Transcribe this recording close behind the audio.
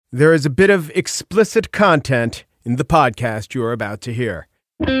There is a bit of explicit content in the podcast you are about to hear.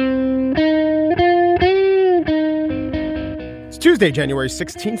 It's Tuesday, January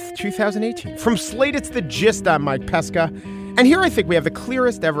 16th, 2018. From Slate, it's The Gist. I'm Mike Pesca. And here I think we have the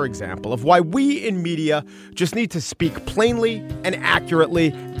clearest ever example of why we in media just need to speak plainly and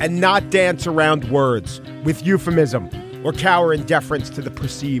accurately and not dance around words with euphemism or cower in deference to the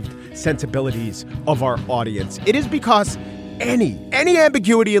perceived sensibilities of our audience. It is because any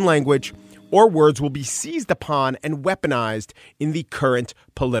ambiguity in language or words will be seized upon and weaponized in the current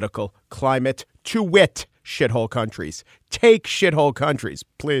political climate, to wit, shithole countries. Take shithole countries,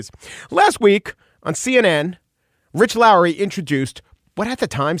 please. Last week on CNN, Rich Lowry introduced what at the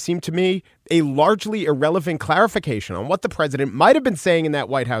time seemed to me a largely irrelevant clarification on what the president might have been saying in that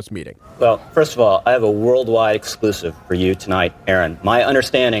White House meeting. Well, first of all, I have a worldwide exclusive for you tonight, Aaron. My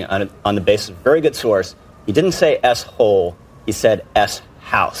understanding on the basis of a very good source, he didn't say S-hole, he said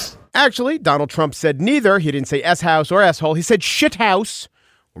S-house. Actually, Donald Trump said neither. He didn't say S-house or S-hole. He said shithouse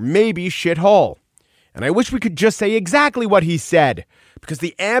or maybe shithole. And I wish we could just say exactly what he said, because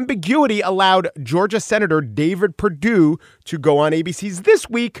the ambiguity allowed Georgia Senator David Perdue to go on ABC's This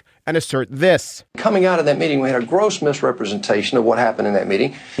Week and assert this. Coming out of that meeting, we had a gross misrepresentation of what happened in that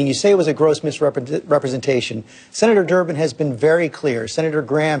meeting. And you say it was a gross misrepresentation. Senator Durbin has been very clear. Senator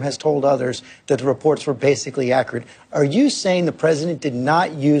Graham has told others that the reports were basically accurate. Are you saying the president did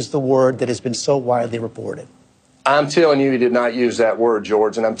not use the word that has been so widely reported? I'm telling you, he did not use that word,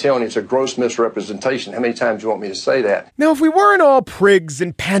 George, and I'm telling you it's a gross misrepresentation. How many times do you want me to say that? Now, if we weren't all prigs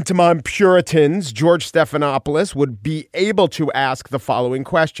and pantomime Puritans, George Stephanopoulos would be able to ask the following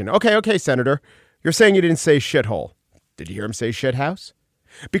question. Okay, Senator, you're saying you didn't say shithole. Did you hear him say shithouse?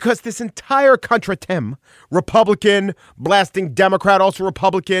 Because this entire contretemps, Republican, blasting Democrat, also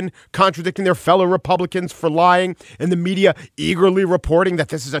Republican, contradicting their fellow Republicans for lying, and the media eagerly reporting that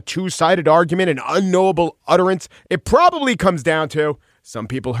this is a two-sided argument, an unknowable utterance, it probably comes down to some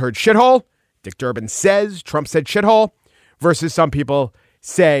people heard shithole, Dick Durbin says Trump said shithole, versus some people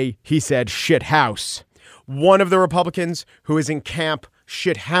say he said shithouse. One of the Republicans who is in camp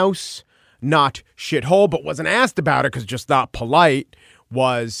shithouse, not shithole, but wasn't asked about it because just not polite,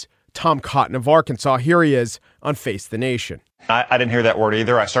 was Tom Cotton of Arkansas. Here he is on Face the Nation. I didn't hear that word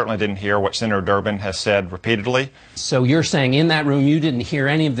either. I certainly didn't hear what Senator Durbin has said repeatedly. So you're saying in that room you didn't hear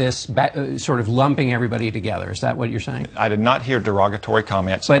any of this sort of lumping everybody together. Is that what you're saying? I did not hear derogatory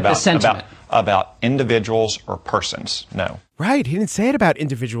comments about individuals or persons. No. Right. He didn't say it about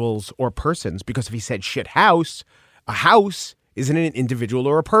individuals or persons, because if he said shit house, a house isn't an individual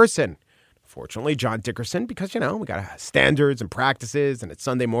or a person. Fortunately, John Dickerson, because, we got standards and practices, and it's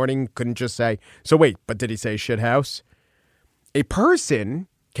Sunday morning, couldn't just say, so wait, but did he say shithouse? A person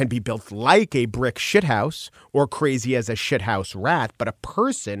can be built like a brick shithouse or crazy as a shithouse rat, but a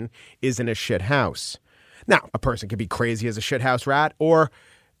person isn't a shithouse. Now, a person can be crazy as a shithouse rat or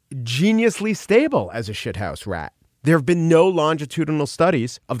geniusly stable as a shithouse rat. There have been no longitudinal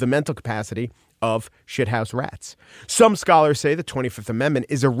studies of the mental capacity of shithouse rats. Some scholars say the 25th Amendment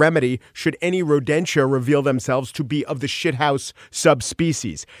is a remedy should any rodentia reveal themselves to be of the shithouse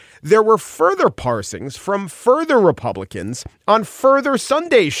subspecies. There were further parsings from further Republicans on further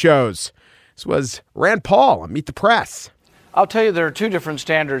Sunday shows. This was Rand Paul on Meet the Press. I'll tell you, there are two different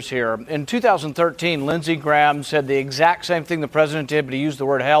standards here. In 2013, Lindsey Graham said the exact same thing the president did, but he used the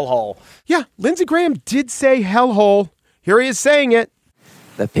word hellhole. Yeah, Lindsey Graham did say hellhole. Here he is saying it.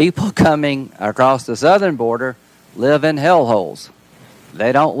 The people coming across the southern border live in hellholes.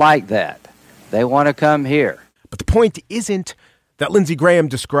 They don't like that. They want to come here. But the point isn't that Lindsey Graham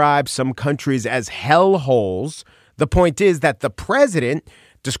describes some countries as hellholes. The point is that the president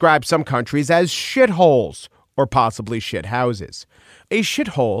describes some countries as shitholes or possibly shithouses. A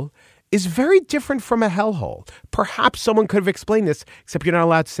shithole is very different from a hellhole. Perhaps someone could have explained this, except you're not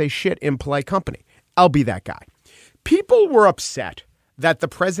allowed to say shit in polite company. I'll be that guy. People were upset that the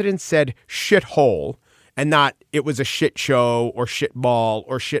president said shithole and not it was a shit show or shit ball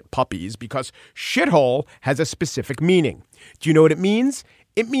or shit puppies, because shithole has a specific meaning. Do you know what it means?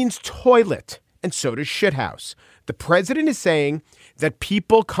 It means toilet, and so does shithouse. The president is saying that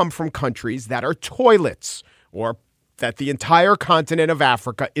people come from countries that are toilets, or that the entire continent of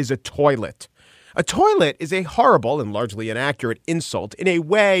Africa is a toilet. A toilet is a horrible and largely inaccurate insult. In a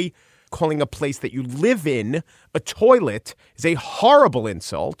way, calling a place that you live in a toilet is a horrible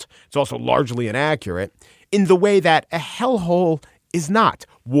insult. It's also largely inaccurate in the way that a hellhole is not.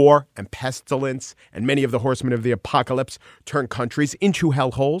 War and pestilence and many of the horsemen of the apocalypse turned countries into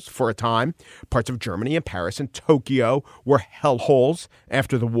hellholes for a time. Parts of Germany and Paris and Tokyo were hellholes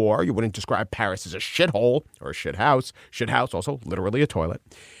after the war. You wouldn't describe Paris as a shithole or a shithouse. Shithouse, also literally a toilet.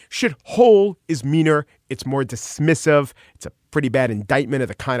 Shithole is meaner. It's more dismissive. It's a pretty bad indictment of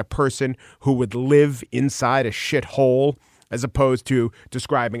the kind of person who would live inside a shithole, as opposed to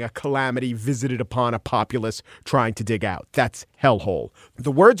describing a calamity visited upon a populace trying to dig out. That's hellhole.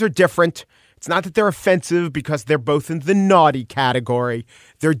 The words are different. It's not that they're offensive because they're both in the naughty category.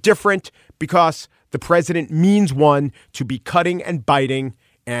 They're different because the president means one to be cutting and biting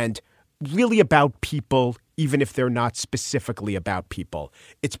and really about people, even if they're not specifically about people.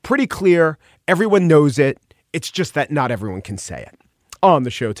 It's pretty clear. Everyone knows it. It's just that not everyone can say it. On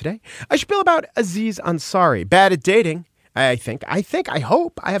the show today, I spiel about Aziz Ansari, bad at dating. I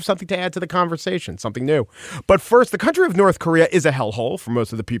hope I have something to add to the conversation, something new. But first, the country of North Korea is a hellhole for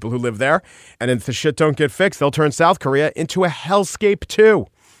most of the people who live there. And if the shit don't get fixed, they'll turn South Korea into a hellscape too.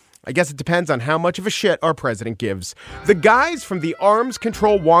 I guess it depends on how much of a shit our president gives. The guys from the Arms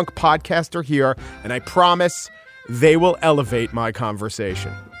Control Wonk podcast are here, and I promise they will elevate my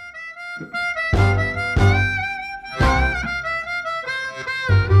conversation.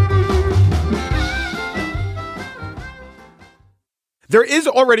 There is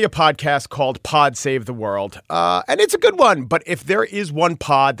already a podcast called Pod Save the World, and it's a good one. But if there is one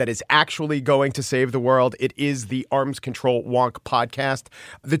pod that is actually going to save the world, it is the Arms Control Wonk podcast.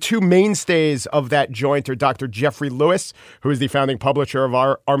 The two mainstays of that joint are Dr. Jeffrey Lewis, who is the founding publisher of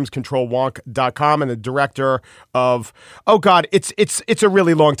our armscontrolwonk.com and the director of, it's a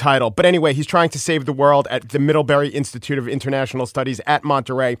really long title. But anyway, he's trying to save the world at the Middlebury Institute of International Studies at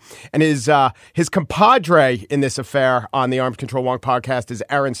Monterey. And his compadre in this affair on the Arms Control Wonk podcast is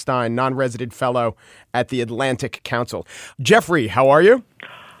Aaron Stein, non-resident fellow at the Atlantic Council. Jeffrey, how are you?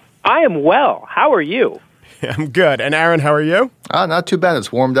 I am well. How are you? I'm good. And Aaron, how are you? Not too bad.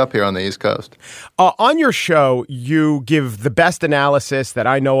 It's warmed up here on the East Coast. On your show, you give the best analysis that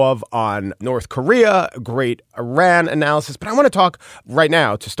I know of on North Korea, great Iran analysis. But I want to talk right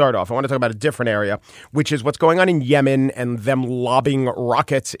now, to start off, I want to talk about a different area, which is what's going on in Yemen and them lobbing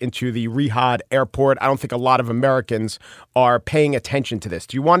rockets into the Riyadh airport. I don't think a lot of Americans are paying attention to this.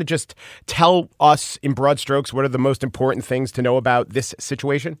 Do you want to just tell us in broad strokes what are the most important things to know about this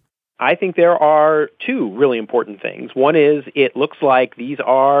situation? I think there are two really important things. One is it looks like these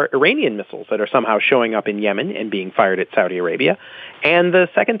are Iranian missiles that are somehow showing up in Yemen and being fired at Saudi Arabia. And the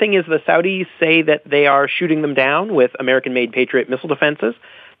second thing is the Saudis say that they are shooting them down with American-made Patriot missile defenses,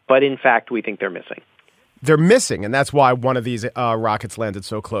 but in fact we think they're missing. They're missing, and that's why one of these rockets landed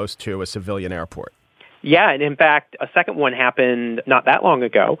so close to a civilian airport. Yeah, and in fact, a second one happened not that long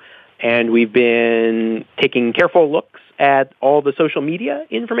ago, and we've been taking careful looks at all the social media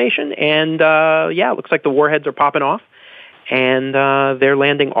information, and it looks like the warheads are popping off, and they're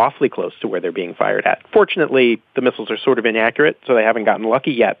landing awfully close to where they're being fired at. Fortunately, the missiles are sort of inaccurate, so they haven't gotten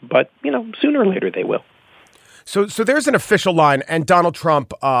lucky yet, but, sooner or later they will. So there's an official line, and Donald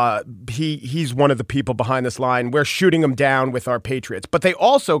Trump, he's one of the people behind this line. We're shooting them down with our Patriots. But they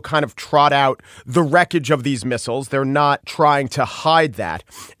also kind of trot out the wreckage of these missiles. They're not trying to hide that.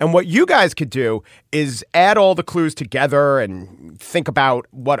 And what you guys could do is add all the clues together and think about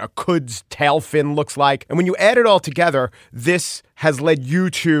what a Qud's tail fin looks like. And when you add it all together, this has led you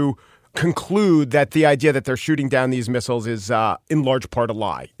to conclude that the idea that they're shooting down these missiles is in large part a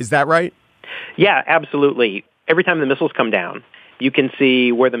lie. Is that right? Yeah, absolutely. Every time the missiles come down, you can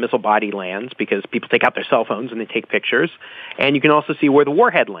see where the missile body lands because people take out their cell phones and they take pictures. And you can also see where the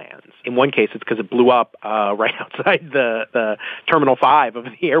warhead lands. In one case, it's because it blew up right outside the Terminal 5 of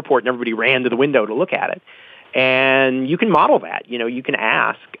the airport and everybody ran to the window to look at it. And you can model that. You can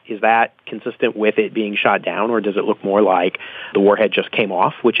ask, is that consistent with it being shot down, or does it look more like the warhead just came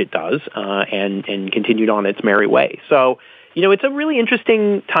off, which it does, and continued on its merry way? So, it's a really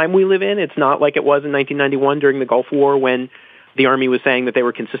interesting time we live in. It's not like it was in 1991 during the Gulf War when the Army was saying that they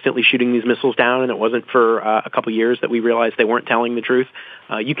were consistently shooting these missiles down, and it wasn't for a couple years that we realized they weren't telling the truth.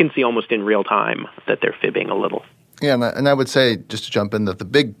 You can see almost in real time that they're fibbing a little. Yeah, and I would say, just to jump in, that the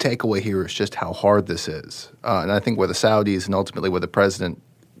big takeaway here is just how hard this is. And I think where the Saudis and ultimately where the president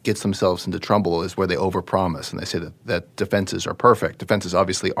gets themselves into trouble is where they overpromise, and they say that defenses are perfect. Defenses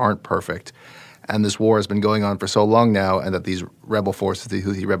obviously aren't perfect. And this war has been going on for so long now, and that these rebel forces, the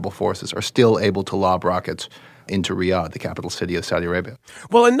Houthi rebel forces, are still able to lob rockets into Riyadh, the capital city of Saudi Arabia.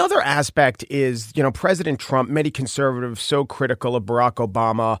 Well, another aspect is, President Trump, many conservatives so critical of Barack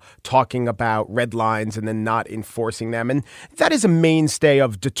Obama talking about red lines and then not enforcing them. And that is a mainstay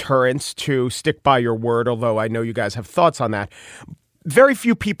of deterrence, to stick by your word, although I know you guys have thoughts on that. very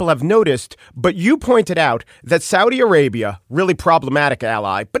few people have noticed, but you pointed out that Saudi Arabia, really problematic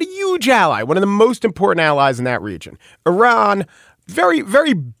ally, but a huge ally, one of the most important allies in that region. Iran, very,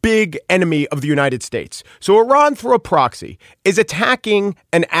 very big enemy of the United States. So Iran, through a proxy, is attacking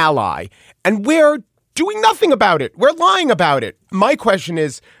an ally, and we're doing nothing about it. We're lying about it. My question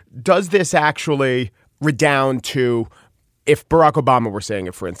is, does this actually redound to, if Barack Obama were saying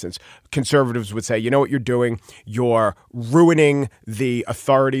it, for instance, conservatives would say, you know what you're doing? You're ruining the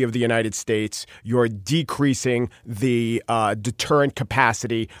authority of the United States. You're decreasing the deterrent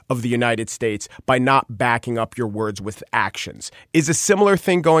capacity of the United States by not backing up your words with actions. Is a similar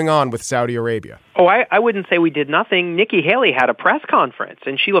thing going on with Saudi Arabia? Oh, I wouldn't say we did nothing. Nikki Haley had a press conference,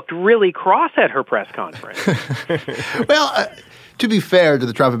 and she looked really cross at her press conference. Well, to be fair to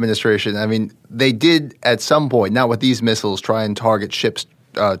the Trump administration, I mean, they did at some point, not with these missiles, try and target ships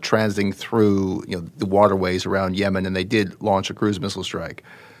transiting through the waterways around Yemen, and they did launch a cruise missile strike.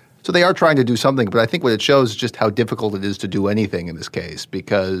 So they are trying to do something, but I think what it shows is just how difficult it is to do anything in this case,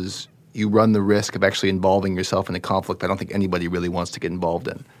 because you run the risk of actually involving yourself in a conflict I don't think anybody really wants to get involved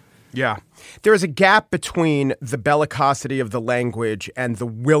in. Yeah. There is a gap between the bellicosity of the language and the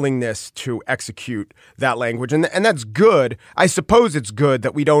willingness to execute that language. And that's good. I suppose it's good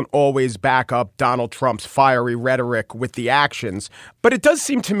that we don't always back up Donald Trump's fiery rhetoric with the actions. But it does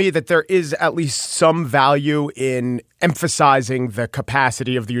seem to me that there is at least some value in emphasizing the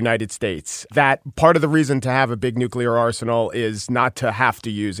capacity of the United States. That part of the reason to have a big nuclear arsenal is not to have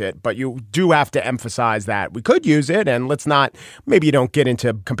to use it, but you do have to emphasize that we could use it, and let's not, maybe you don't get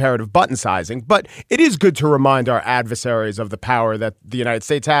into comparative button sizing, but it is good to remind our adversaries of the power that the United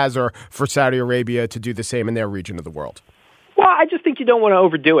States has, or for Saudi Arabia to do the same in their region of the world. Well, I just think you don't want to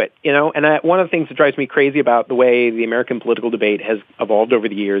overdo it, and one of the things that drives me crazy about the way the American political debate has evolved over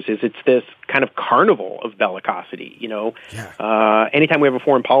the years is it's this kind of carnival of bellicosity, Anytime we have a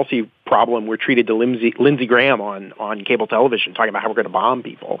foreign policy problem, we're treated to Lindsey Graham on cable television talking about how we're going to bomb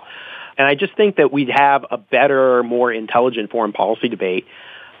people. And I just think that we'd have a better, more intelligent foreign policy debate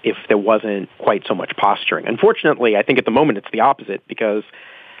if there wasn't quite so much posturing. Unfortunately, I think at the moment it's the opposite, because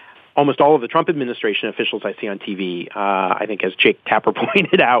almost all of the Trump administration officials I see on TV, I think, as Jake Tapper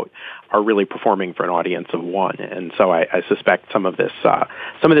pointed out, are really performing for an audience of one. And so I suspect some of this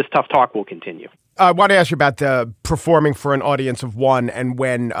tough talk will continue. I want to ask you about the performing for an audience of one, and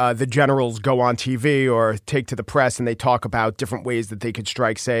when the generals go on TV or take to the press and they talk about different ways that they could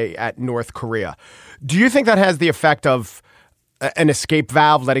strike, say, at North Korea. Do you think that has the effect of an escape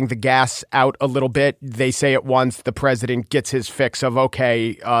valve, letting the gas out a little bit? They say it once, the president gets his fix of,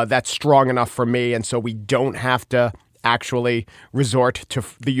 okay, that's strong enough for me, and so we don't have to actually resort to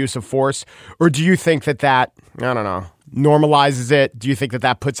the use of force? Or do you think that, I don't know, normalizes it? Do you think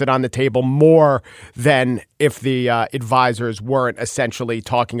that puts it on the table more than if the advisors weren't essentially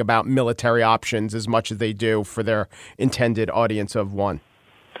talking about military options as much as they do for their intended audience of one?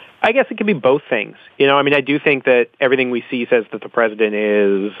 I guess it could be both things. I do think that everything we see says that the president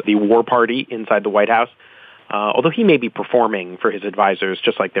is the war party inside the White House, although he may be performing for his advisors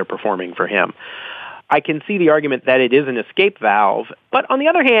just like they're performing for him. I can see the argument that it is an escape valve, but on the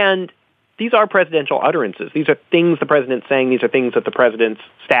other hand, these are presidential utterances. These are things the president's saying. These are things that the president's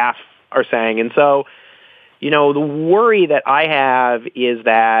staff are saying. And so, the worry that I have is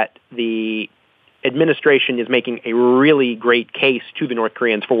that the administration is making a really great case to the North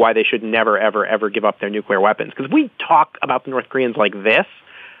Koreans for why they should never, ever, ever give up their nuclear weapons. Because we talk about the North Koreans like this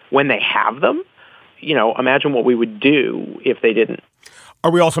when they have them. Imagine what we would do if they didn't. Are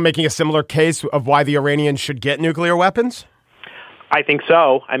we also making a similar case of why the Iranians should get nuclear weapons? I think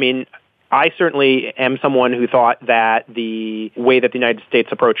so. I certainly am someone who thought that the way that the United States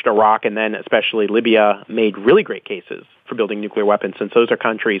approached Iraq and then especially Libya made really great cases for building nuclear weapons, since those are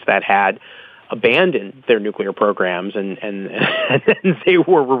countries that had abandoned their nuclear programs and they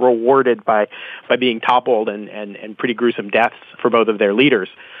were rewarded by being toppled and pretty gruesome deaths for both of their leaders.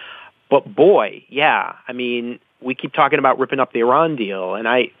 But boy, yeah, we keep talking about ripping up the Iran deal, and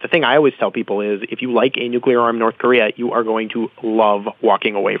the thing I always tell people is if you like a nuclear-armed North Korea, you are going to love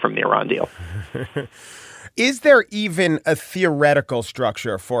walking away from the Iran deal. Is there even a theoretical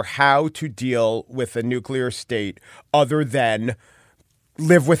structure for how to deal with a nuclear state other than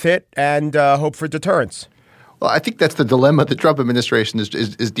live with it and hope for deterrence? Well, I think that's the dilemma the Trump administration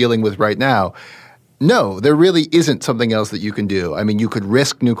is dealing with right now. No, there really isn't something else that you can do. You could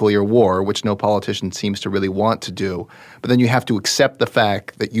risk nuclear war, which no politician seems to really want to do, but then you have to accept the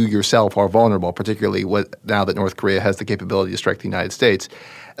fact that you yourself are vulnerable, particularly now that North Korea has the capability to strike the United States.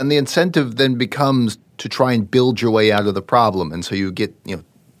 And the incentive then becomes to try and build your way out of the problem. And so you get,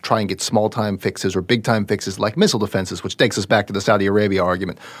 try and get small-time fixes or big-time fixes like missile defenses, which takes us back to the Saudi Arabia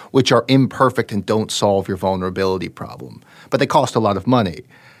argument, which are imperfect and don't solve your vulnerability problem. But they cost a lot of money.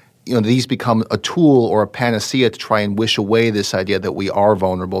 These become a tool or a panacea to try and wish away this idea that we are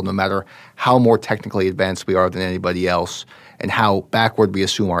vulnerable no matter how more technically advanced we are than anybody else and how backward we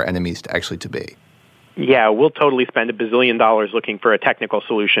assume our enemies to be. Yeah, we'll totally spend $1 billion looking for a technical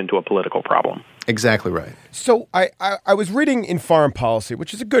solution to a political problem. Exactly right. So I was reading in Foreign Policy,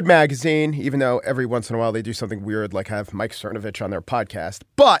 which is a good magazine, even though every once in a while they do something weird, like have Mike Cernovich on their podcast.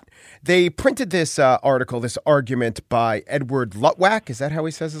 But they printed this article, this argument by Edward Luttwak. Is that how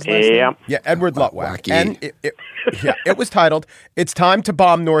he says his last name? Yeah, Edward Luttwak. And it was titled, "It's Time to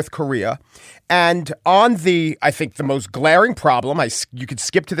Bomb North Korea." And on I think the most glaring problem, you could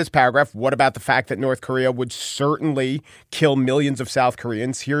skip to this paragraph. What about the fact that North Korea would certainly kill millions of South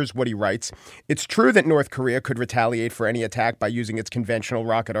Koreans? Here's what he writes. It's true that North Korea could retaliate for any attack by using its conventional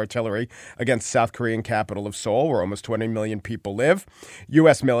rocket artillery against South Korean capital of Seoul, where almost 20 million people live.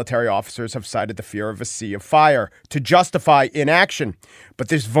 U.S. military officers have cited the fear of a sea of fire to justify inaction. But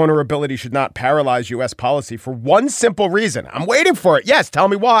this vulnerability should not paralyze U.S. policy for one simple reason. I'm waiting for it. Yes, tell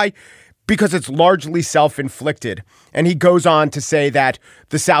me why. Because it's largely self-inflicted. And he goes on to say that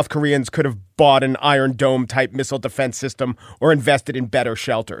the South Koreans could have bought an Iron Dome-type missile defense system or invested in better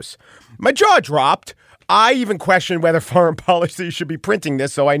shelters. My jaw dropped. I even questioned whether Foreign Policy should be printing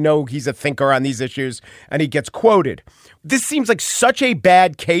this, so I know he's a thinker on these issues, and he gets quoted. This seems like such a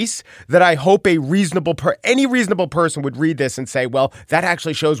bad case that I hope any reasonable person would read this and say, well, that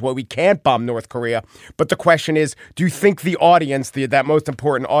actually shows why we can't bomb North Korea. But the question is, do you think the audience, that most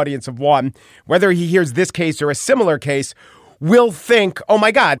important audience of one, whether he hears this case or a similar case, will think, oh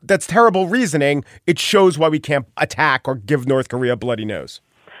my God, that's terrible reasoning. It shows why we can't attack or give North Korea a bloody nose.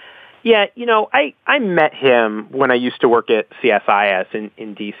 Yeah, I met him when I used to work at CSIS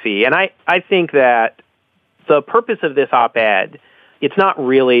in D.C., and I think that the purpose of this op-ed, it's not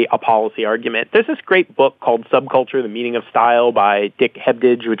really a policy argument. There's this great book called Subculture, The Meaning of Style by Dick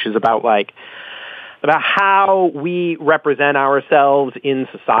Hebdige, which is about how we represent ourselves in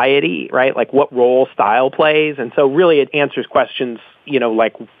society, right? Like what role style plays. And so really it answers questions,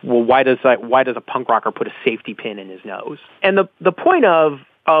 like, well, why does a punk rocker put a safety pin in his nose? And the point of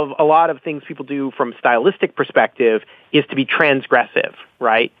a lot of things people do from a stylistic perspective is to be transgressive,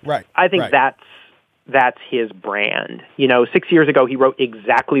 right? Right. I think that's his brand. 6 years ago, he wrote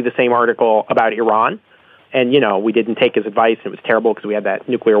exactly the same article about Iran. And, we didn't take his advice, and it was terrible because we had that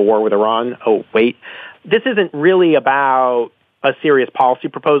nuclear war with Iran. Oh, wait. This isn't really about a serious policy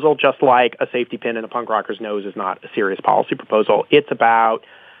proposal, just like a safety pin in a punk rocker's nose is not a serious policy proposal. It's about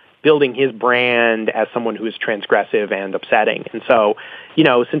building his brand as someone who is transgressive and upsetting. And so,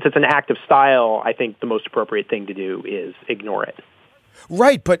 since it's an act of style, I think the most appropriate thing to do is ignore it.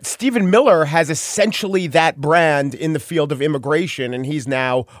 Right, but Stephen Miller has essentially that brand in the field of immigration, and he's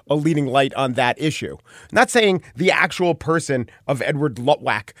now a leading light on that issue. I'm not saying the actual person of Edward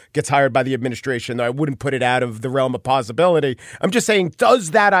Luttwak gets hired by the administration, though I wouldn't put it out of the realm of possibility. I'm just saying, can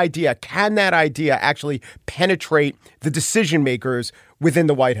that idea actually penetrate the decision makers within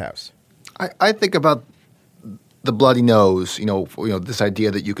the White House? I think about the bloody nose, this idea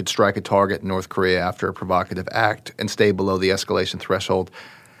that you could strike a target in North Korea after a provocative act and stay below the escalation threshold.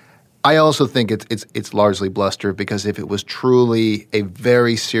 I also think it's largely bluster, because if it was truly a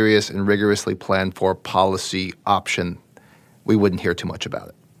very serious and rigorously planned for policy option, we wouldn't hear too much about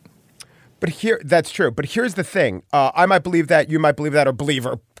it. But that's true. But here's the thing. I might believe that, you might believe that, or believe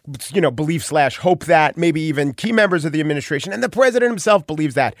 / hope that, maybe even key members of the administration and the president himself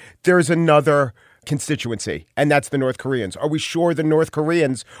believes that. There's another constituency, and that's the North Koreans. Are we sure the North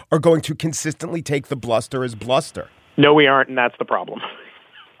Koreans are going to consistently take the bluster as bluster? No, we aren't, and that's the problem.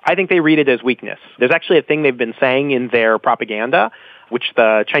 I think they read it as weakness. There's actually a thing they've been saying in their propaganda, which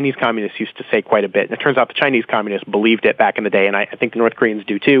the Chinese communists used to say quite a bit. And it turns out the Chinese communists believed it back in the day, and I think the North Koreans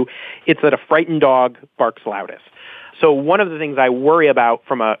do too. It's that a frightened dog barks loudest. So one of the things I worry about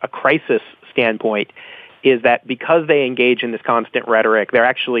from a crisis standpoint is that because they engage in this constant rhetoric, they're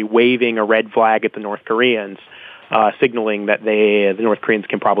actually waving a red flag at the North Koreans, signaling that the North Koreans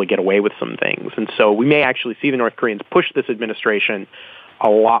can probably get away with some things. And so we may actually see the North Koreans push this administration a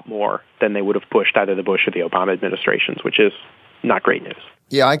lot more than they would have pushed either the Bush or the Obama administrations, which is not great news.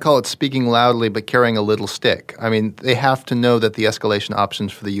 Yeah, I call it speaking loudly but carrying a little stick. I mean, they have to know that the escalation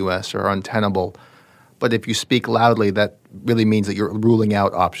options for the U.S. are untenable. But if you speak loudly, that really means that you're ruling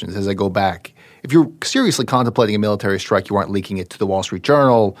out options. As I go back, if you're seriously contemplating a military strike, you aren't leaking it to the Wall Street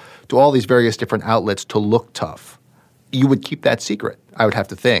Journal, to all these various different outlets to look tough. You would keep that secret, I would have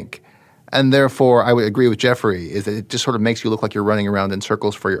to think. And therefore, I would agree with Jeffrey, is that it just sort of makes you look like you're running around in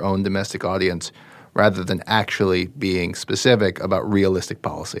circles for your own domestic audience rather than actually being specific about realistic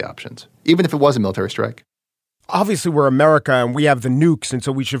policy options, even if it was a military strike. Obviously, we're America and we have the nukes, and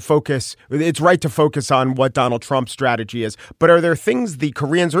so we should focus. It's right to focus on what Donald Trump's strategy is. But are there things the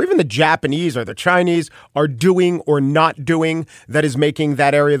Koreans or even the Japanese or the Chinese are doing or not doing that is making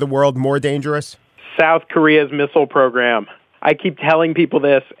that area of the world more dangerous? South Korea's missile program. I keep telling people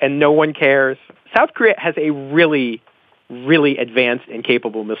this, and no one cares. South Korea has a really, really advanced and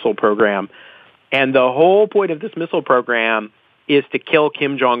capable missile program. And the whole point of this missile program is to kill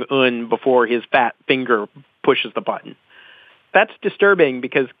Kim Jong-un before his fat finger pushes the button. That's disturbing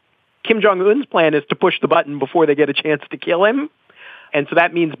because Kim Jong-un's plan is to push the button before they get a chance to kill him. And so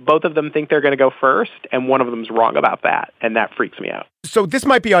that means both of them think they're going to go first, and one of them's wrong about that, and that freaks me out. So this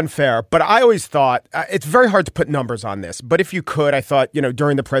might be unfair, but I always thought it's very hard to put numbers on this. But if you could, I thought,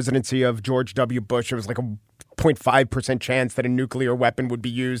 during the presidency of George W. Bush, it was like a 0.5% chance that a nuclear weapon would be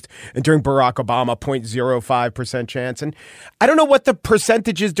used. And during Barack Obama, 0.05% chance. And I don't know what the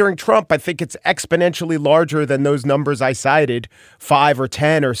percentage is during Trump. I think it's exponentially larger than those numbers I cited, 5 or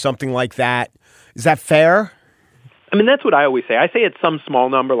 10 or something like that. Is that fair? I mean, that's what I always say. I say it's some small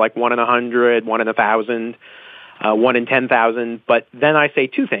number like 1 in 100, 1 in 1,000, 1 in 10,000. But then I say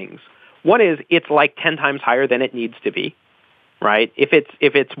two things. One is it's like 10 times higher than it needs to be. Right? If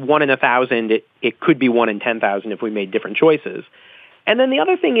it's 1 in 1,000, it could be 1 in 10,000 if we made different choices. And then the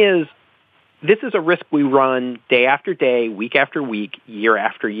other thing is, this is a risk we run day after day, week after week, year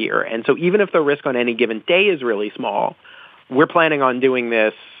after year. And so even if the risk on any given day is really small, we're planning on doing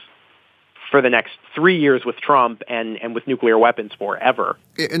this for the next 3 years with Trump and with nuclear weapons forever.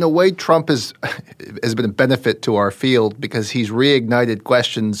 In a way, Trump has been a benefit to our field because he's reignited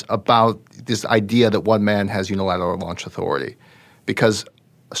questions about this idea that one man has unilateral launch authority, because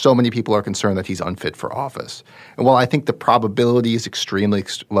so many people are concerned that he's unfit for office. And while I think the probability is extremely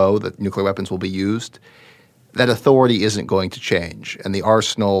low that nuclear weapons will be used, that authority isn't going to change. And the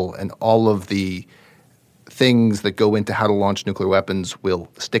arsenal and all of the things that go into how to launch nuclear weapons will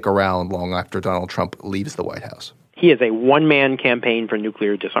stick around long after Donald Trump leaves the White House. He is a one-man campaign for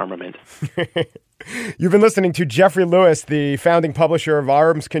nuclear disarmament. You've been listening to Jeffrey Lewis, the founding publisher of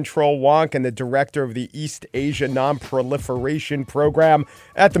Arms Control Wonk and the director of the East Asia Non-Proliferation Program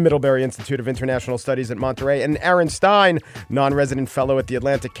at the Middlebury Institute of International Studies at Monterey, and Aaron Stein, non-resident fellow at the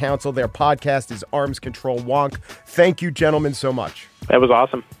Atlantic Council. Their podcast is Arms Control Wonk. Thank you, gentlemen, so much. That was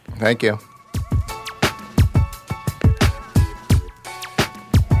awesome. Thank you.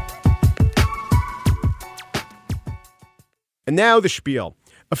 And now the spiel.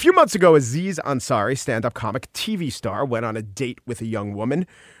 A few months ago, Aziz Ansari, stand-up comic, TV star, went on a date with a young woman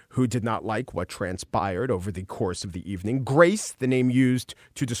who did not like what transpired over the course of the evening. Grace, the name used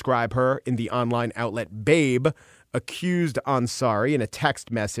to describe her in the online outlet Babe, accused Ansari in a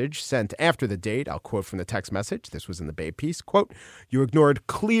text message sent after the date. I'll quote from the text message. This was in the Babe piece. Quote, "You ignored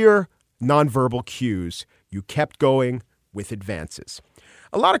clear nonverbal cues. You kept going with advances."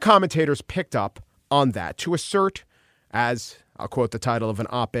 A lot of commentators picked up on that to assert, as I'll quote the title of an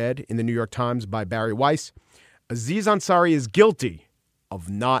op-ed in the New York Times by Barry Weiss, Aziz Ansari is guilty of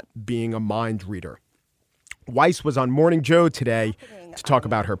not being a mind reader. Weiss was on Morning Joe today to talk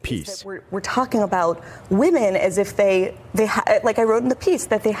about her piece. We're talking about women as if they like I wrote in the piece,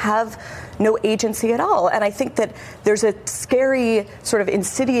 that they have no agency at all. And I think that there's a scary sort of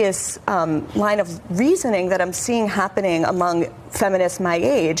insidious line of reasoning that I'm seeing happening among feminists my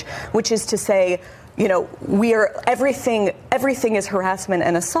age, which is to say, we are everything is harassment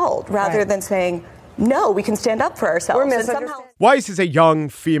and assault, rather than saying, no, we can stand up for ourselves. Weiss is a young,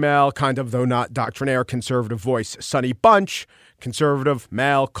 female, kind of, though not doctrinaire, conservative voice. Sonny Bunch, conservative,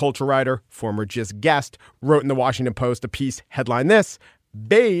 male, culture writer, former Just guest, wrote in the Washington Post a piece headlined this: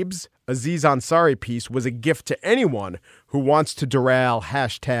 Babe's Aziz Ansari piece was a gift to anyone who wants to derail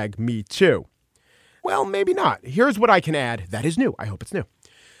 #MeToo. Well, maybe not. Here's what I can add that is new. I hope it's new.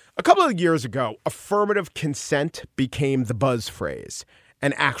 A couple of years ago, affirmative consent became the buzz phrase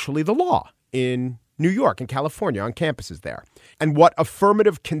and actually the law in New York and California on campuses there. And what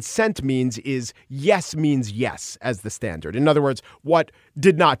affirmative consent means is yes as the standard. In other words, what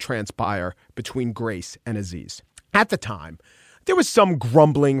did not transpire between Grace and Aziz. At the time, there was some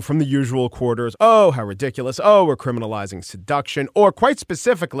grumbling from the usual quarters. Oh, how ridiculous. Oh, we're criminalizing seduction. Or quite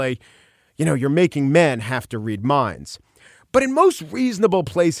specifically, you're making men have to read minds. But in most reasonable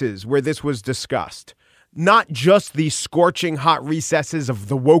places where this was discussed, not just the scorching hot recesses of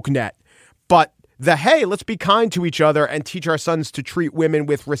the woke net, but the, hey, let's be kind to each other and teach our sons to treat women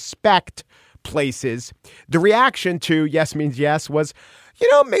with respect places, the reaction to yes means yes was,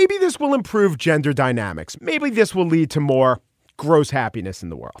 maybe this will improve gender dynamics. Maybe this will lead to more gross happiness in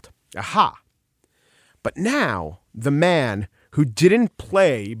the world. Aha. But now the man who didn't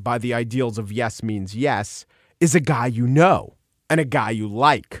play by the ideals of yes means yes is a guy you know and a guy you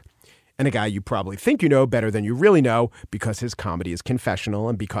like and a guy you probably think you know better than you really know because his comedy is confessional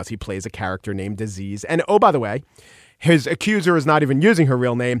and because he plays a character named Aziz. And oh, by the way, his accuser is not even using her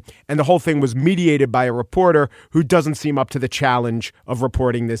real name, and the whole thing was mediated by a reporter who doesn't seem up to the challenge of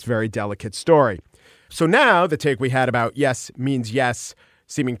reporting this very delicate story. So now the take we had about yes means yes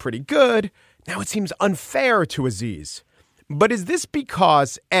seeming pretty good, now it seems unfair to Aziz. But is this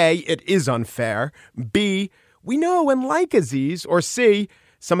because A, it is unfair, B, we know and like Aziz, or C,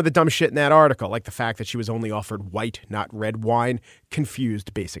 some of the dumb shit in that article, like the fact that she was only offered white, not red wine,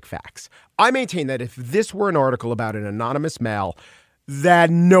 confused basic facts. I maintain that if this were an article about an anonymous male,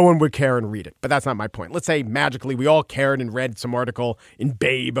 that no one would care and read it. But that's not my point. Let's say magically we all cared and read some article in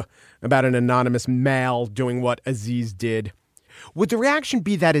Babe about an anonymous male doing what Aziz did. Would the reaction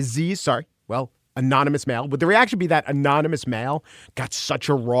be that anonymous male, would the reaction be that anonymous male got such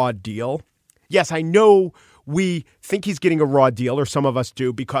a raw deal? Yes, I know we think he's getting a raw deal, or some of us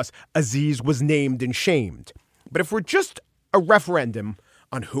do, because Aziz was named and shamed. But if we're just a referendum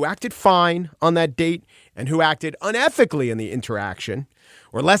on who acted fine on that date and who acted unethically in the interaction,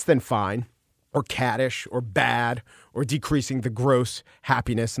 or less than fine, or caddish, or bad, or decreasing the gross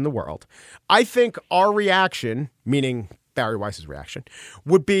happiness in the world, I think our reaction, meaning Barry Weiss's reaction,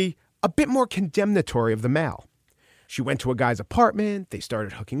 would be a bit more condemnatory of the male. She went to a guy's apartment, they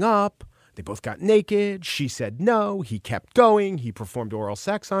started hooking up, they both got naked, she said no, he kept going, he performed oral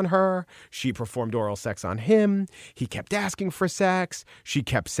sex on her, she performed oral sex on him, he kept asking for sex, she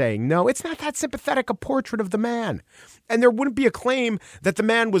kept saying no. It's not that sympathetic a portrait of the man. And there wouldn't be a claim that the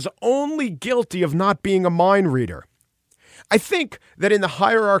man was only guilty of not being a mind reader. I think that in the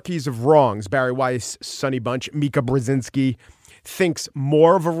hierarchies of wrongs, Barry Weiss, Sonny Bunch, Mika Brzezinski thinks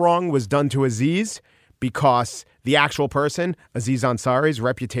more of a wrong was done to Aziz because the actual person, Aziz Ansari's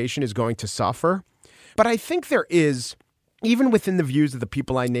reputation is going to suffer. But I think there is, even within the views of the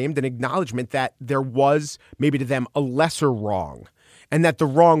people I named, an acknowledgement that there was, maybe to them, a lesser wrong. And that the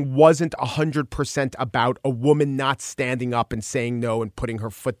wrong wasn't 100% about a woman not standing up and saying no and putting her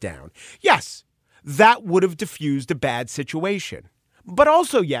foot down. Yes, that would have diffused a bad situation. But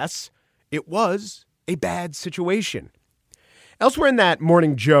also, yes, it was a bad situation. Elsewhere in that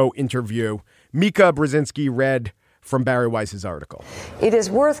Morning Joe interview, Mika Brzezinski read from Barry Weiss's article. It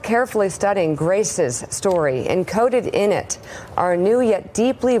is worth carefully studying Grace's story. Encoded in it are new yet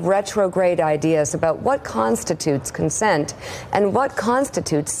deeply retrograde ideas about what constitutes consent and what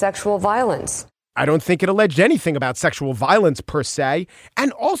constitutes sexual violence. I don't think it alleged anything about sexual violence per se.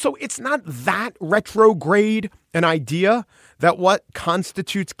 And also, it's not that retrograde an idea that what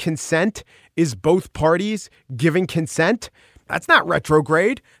constitutes consent is both parties giving consent. That's not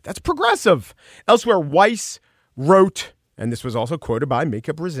retrograde. That's progressive. Elsewhere, Weiss wrote, and this was also quoted by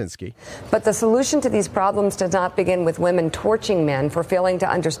Mika Brzezinski. But the solution to these problems does not begin with women torching men for failing to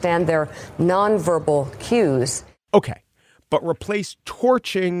understand their nonverbal cues. Okay, but replace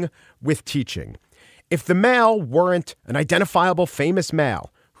torching with teaching. If the male weren't an identifiable famous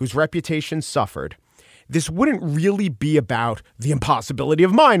male whose reputation suffered, this wouldn't really be about the impossibility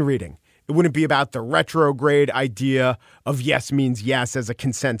of mind reading. It wouldn't be about the retrograde idea of yes means yes as a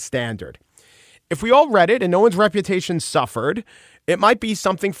consent standard. If we all read it and no one's reputation suffered, it might be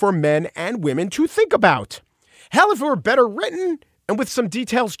something for men and women to think about. Hell, if it were better written and with some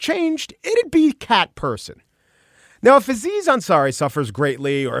details changed, it'd be cat person. Now, if Aziz Ansari suffers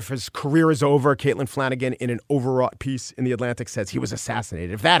greatly, or if his career is over, Caitlin Flanagan in an overwrought piece in The Atlantic says he was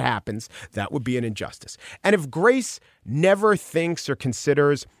assassinated. If that happens, that would be an injustice. And if Grace never thinks or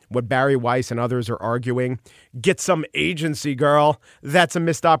considers what Barry Weiss and others are arguing, get some agency, girl, that's a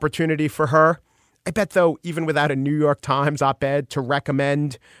missed opportunity for her. I bet, though, even without a New York Times op-ed to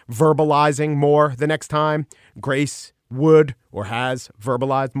recommend verbalizing more the next time, Grace would or has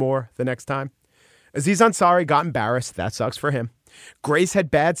verbalized more the next time. Aziz Ansari got embarrassed. That sucks for him. Grace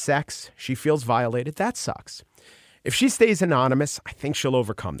had bad sex. She feels violated. That sucks. If she stays anonymous, I think she'll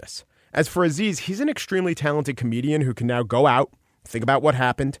overcome this. As for Aziz, he's an extremely talented comedian who can now go out, think about what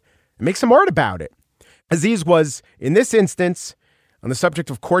happened, and make some art about it. Aziz was, in this instance, on the subject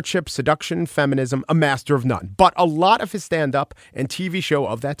of courtship, seduction, feminism, a master of none. But a lot of his stand-up and TV show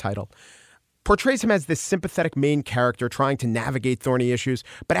of that title portrays him as this sympathetic main character trying to navigate thorny issues,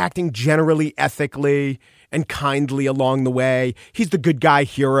 but acting generally ethically and kindly along the way. He's the good guy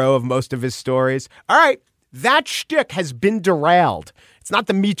hero of most of his stories. All right, that shtick has been derailed. It's not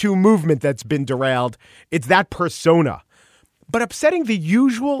the Me Too movement that's been derailed. It's that persona. But upsetting the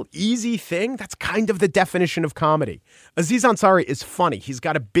usual easy thing, that's kind of the definition of comedy. Aziz Ansari is funny. He's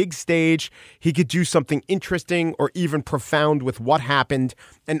got a big stage. He could do something interesting or even profound with what happened.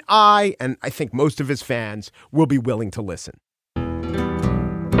 And I think most of his fans, will be willing to listen.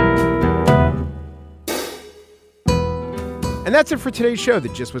 And that's it for today's show. The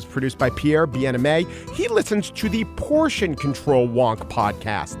Gist was produced by Pierre Bien-Aimé. He listens to the Portion Control Wonk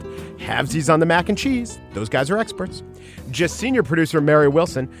podcast. Halvesies on the mac and cheese. Those guys are experts. Gist senior producer Mary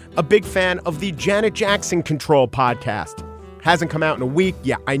Wilson, a big fan of the Janet Jackson Control podcast. Hasn't come out in a week.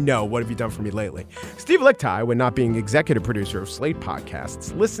 Yeah, I know. What have you done for me lately? Steve Lickteig, when not being executive producer of Slate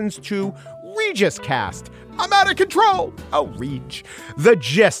podcasts, listens to Regis Cast. I'm out of control. Oh, Reg. The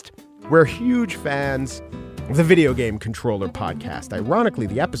Gist. We're huge fans. The Video Game Controller podcast. Ironically,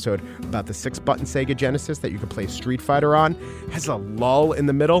 the episode about the 6-button Sega Genesis that you can play Street Fighter on has a lull in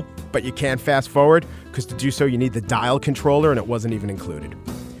the middle, but you can't fast forward because to do so you need the dial controller and it wasn't even included.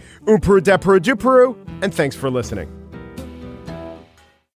 Peru, de Peru, du Peru, and thanks for listening.